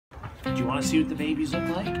Do you want to see what the babies look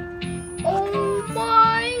like? Oh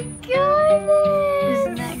my goodness!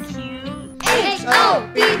 Isn't that cute?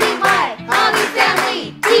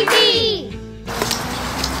 HobbyFamily TV!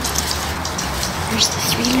 There's the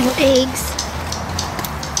 3 little eggs.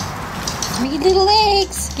 3 little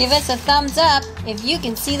eggs. Give us a thumbs up if you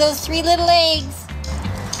can see those 3 little eggs.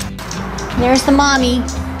 There's the mommy.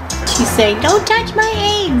 She's saying, don't touch my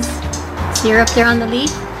eggs. See her up there on the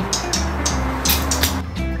leaf?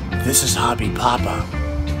 This is HobbyPapa.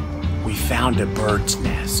 We found a bird's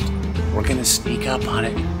nest. We're gonna sneak up on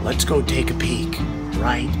it. Let's go take a peek.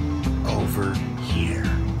 Right over here.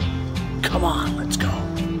 Come on, let's go.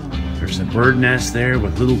 There's a bird nest there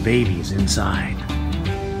with little babies inside.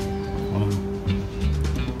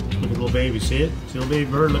 Look at the little baby, see it? See the little baby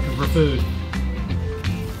bird looking for food.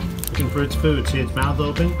 Looking for its food. See its mouth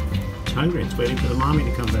open? It's hungry. It's waiting for the mommy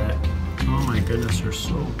to come back. Oh my goodness, they're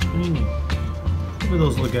so tiny. Look at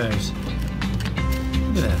those little guys.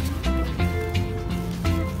 Look at that.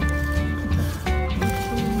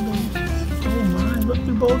 Oh my, look,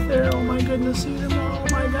 they're both there. Oh my goodness, see them? Oh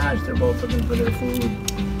my gosh, they're both looking for their food.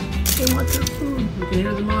 They want their food. You can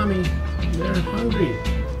hear the mommy. They're hungry.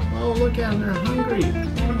 Oh, look at them, they're hungry.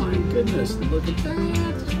 Oh my goodness, look at that.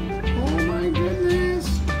 Oh my goodness.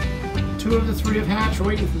 2 of the 3 have hatched. We're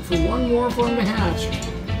waiting for 1 more for them to hatch.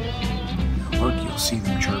 Now look, you'll see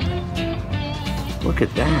them chirping. Look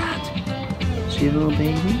at that. See the little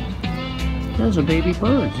baby? Those are baby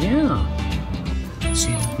birds, yeah.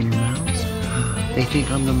 See them open your mouths? They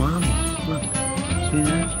think I'm the mommy. Look, see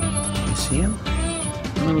that? You see them?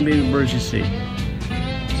 How many baby birds you see?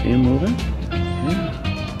 See them moving? Yeah.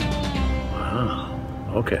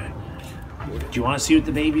 Wow. Okay. Do you want to see what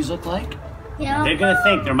the babies look like? Yeah. They're going to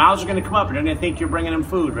think. Their mouths are going to come up and they're going to think you're bringing them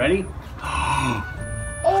food. Ready?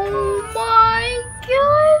 Oh my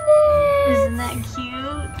goodness! Isn't that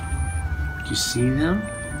cute? Do you see them?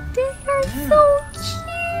 They are so cute!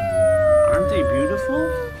 Aren't they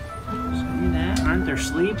beautiful? See that? Aren't they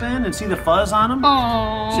sleeping? And see the fuzz on them?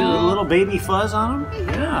 Aww. See the little baby fuzz on them?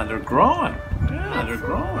 Yeah, they're growing. Yeah, they're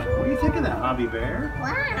growing. What do you think of that, Hobby Bear?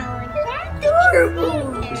 Wow, that's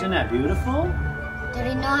adorable! Isn't that beautiful? Do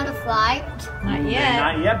they know how to fly? Not yet.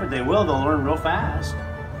 Not yet, but they will. They'll learn real fast.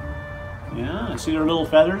 Yeah, see their little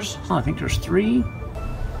feathers? Oh, I think there's 3.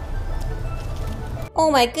 Oh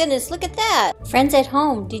my goodness, look at that. Friends at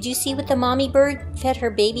home, did you see what the mommy bird fed her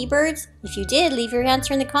baby birds? If you did, leave your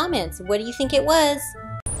answer in the comments. What do you think it was?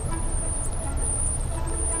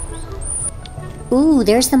 Ooh,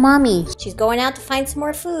 there's the mommy. She's going out to find some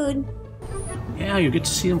more food. Yeah, you get to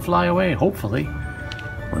see them fly away, hopefully.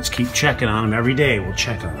 Let's keep checking on them every day. We'll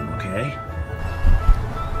check on them, okay?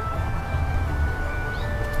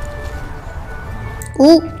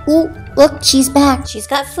 Ooh, look, she's back. She's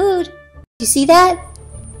got food. You see that?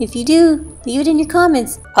 If you do, leave it in your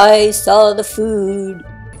comments. I saw the food.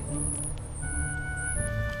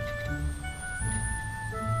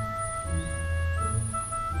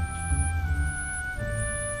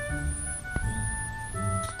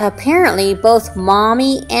 Apparently, both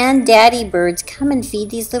mommy and daddy birds come and feed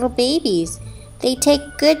these little babies. They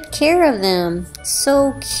take good care of them.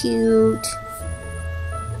 So cute.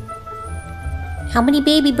 How many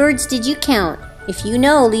baby birds did you count? If you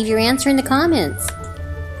know, leave your answer in the comments.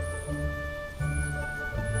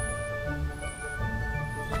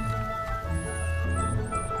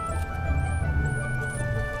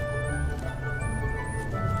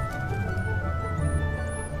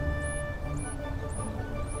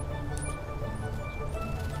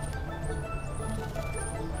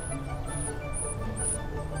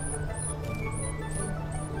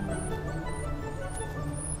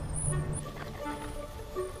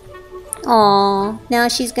 Aw, now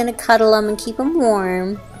she's gonna cuddle them and keep them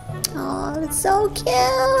warm. Aw, that's so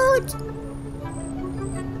cute.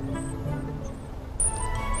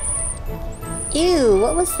 Ew,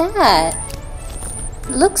 what was that?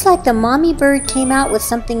 It looks like the mommy bird came out with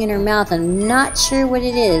something in her mouth. I'm not sure what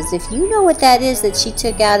it is. If you know what that is that she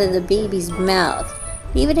took out of the baby's mouth,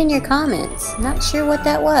 leave it in your comments. Not sure what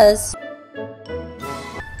that was.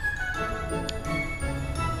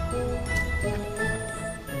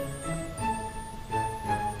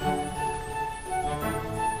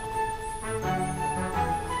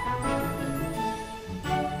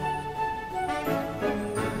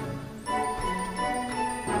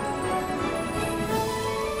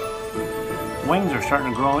 Wings are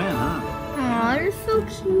starting to grow in, huh? Aw, they're so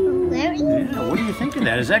cute. Yeah, what do you think of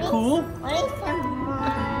that? Is that cool?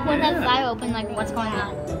 When that eye open, like, what's going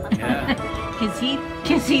on? Yeah. Cause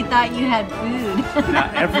he thought you had food. Now,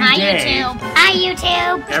 every Hi, day, YouTube. Hi,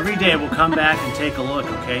 YouTube. every day we'll come back and take a look,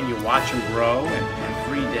 okay? And you watch them grow, and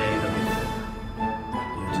every day they'll be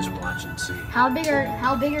Let's see. How big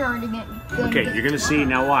are they getting? Okay, you're gonna see,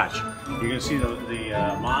 now watch. You're gonna see the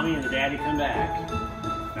mommy and the daddy come back.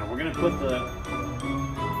 Now we're gonna put the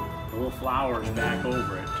little flowers back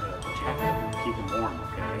over it to protect it and keep them warm,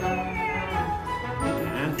 okay?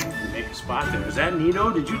 And make a spot there. Is that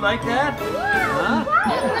neato? Did you like that? Huh?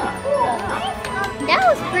 That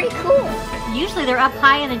was pretty cool. Usually they're up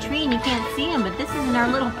high in a tree and you can't see them, but this is in our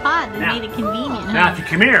little pot that made it convenient. Huh? Now, if you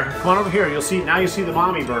come here, come on over here. You'll see. Now you see the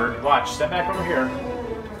mommy bird. Watch. Step back over here.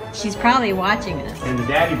 She's probably watching us. And the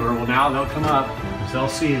daddy bird. Well, now they'll come up. So they'll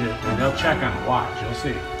see it and they'll check on it. Watch. You'll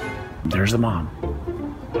see. There's the mom.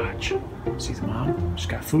 Watch. See the mom? She's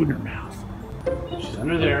got food in her mouth. She's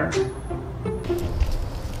under there.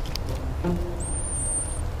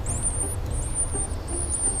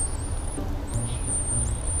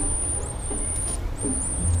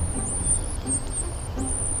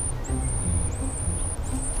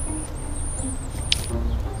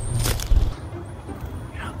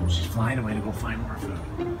 She's flying away to go find more food.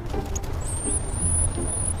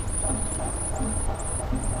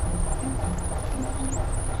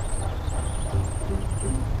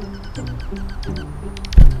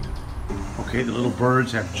 Okay, the little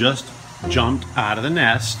birds have just jumped out of the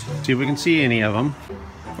nest. See if we can see any of them.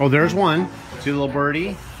 Oh, there's one. See the little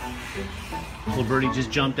birdie? Little birdie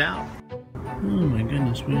just jumped out. Oh my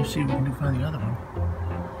goodness, we'll see if we can find the other one.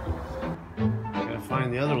 Gotta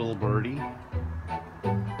find the other little birdie.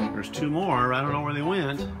 There's two more. I don't know where they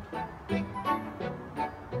went.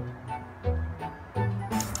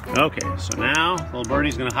 Okay, so now little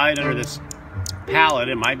birdie's gonna hide under this pallet.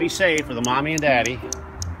 It might be safe for the mommy and daddy.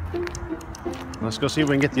 Let's go see if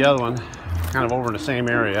we can get the other one kind of over in the same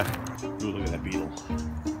area. Ooh, look at that beetle.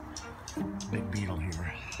 Big beetle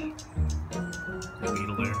here. That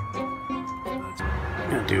beetle there.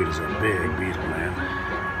 That dude is a big beetle, man.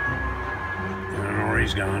 I don't know where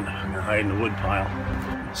he's gone. I'm gonna hide in the wood pile.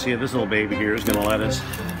 See if this little baby here is gonna let us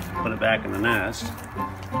put it back in the nest.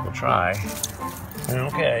 We'll try.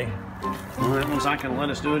 Okay. Well, that one's not gonna let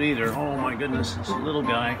us do it either. Oh my goodness, it's a little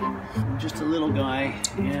guy. Just a little guy.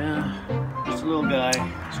 Yeah, just a little guy.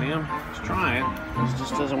 See him? He's trying. He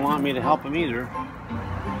just doesn't want me to help him either.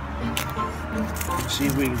 Let's see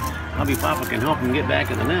if HobbyPapa can help him get back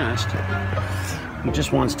in the nest. He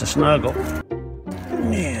just wants to snuggle.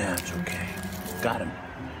 Yeah, it's okay. Got him.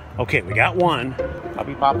 Okay, we got one.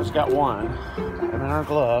 HobbyPapa's got one. Got him in our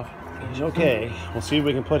glove. He's okay. We'll see if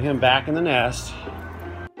we can put him back in the nest.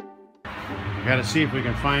 We gotta see if we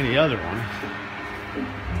can find the other one.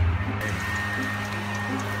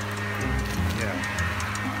 Yeah.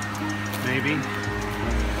 Maybe.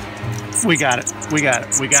 We got it. We got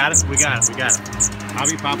it. We got it. We got it. We got it.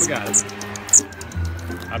 HobbyPapa got it.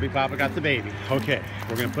 HobbyPapa got the baby. Okay,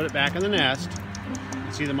 we're gonna put it back in the nest.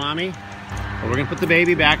 See the mommy? But we're gonna put the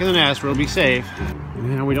baby back in the nest where it'll be safe.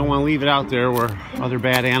 You know, we don't want to leave it out there where other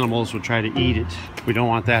bad animals would try to eat it. We don't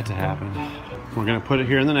want that to happen. We're gonna put it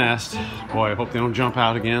here in the nest. Boy, I hope they don't jump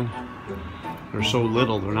out again. They're so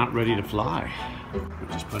little, they're not ready to fly. We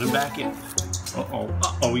just put him back in. Uh-oh,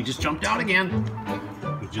 uh-oh, he just jumped out again.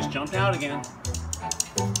 He just jumped out again.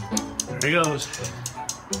 There he goes.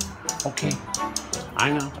 Okay,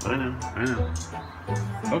 I know.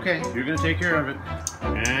 Okay, you're gonna take care of it.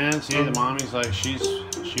 And see, the mommy's like, she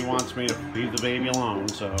wants me to leave the baby alone,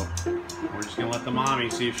 so we're just gonna let the mommy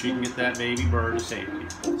see if she can get that baby bird to safety.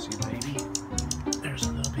 See the baby? There's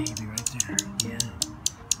a little baby right there. Yeah.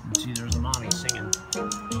 And see, there's the mommy singing.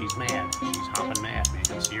 She's mad. She's hopping mad, man.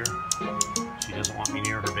 You see her? She doesn't want me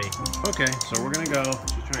near her baby. Okay, so we're gonna go.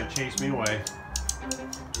 She's trying to chase me away.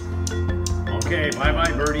 Okay,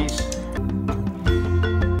 bye-bye, birdies.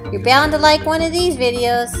 You're bound to like one of these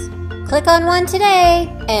videos. Click on one today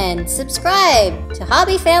and subscribe to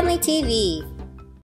HobbyFamily TV.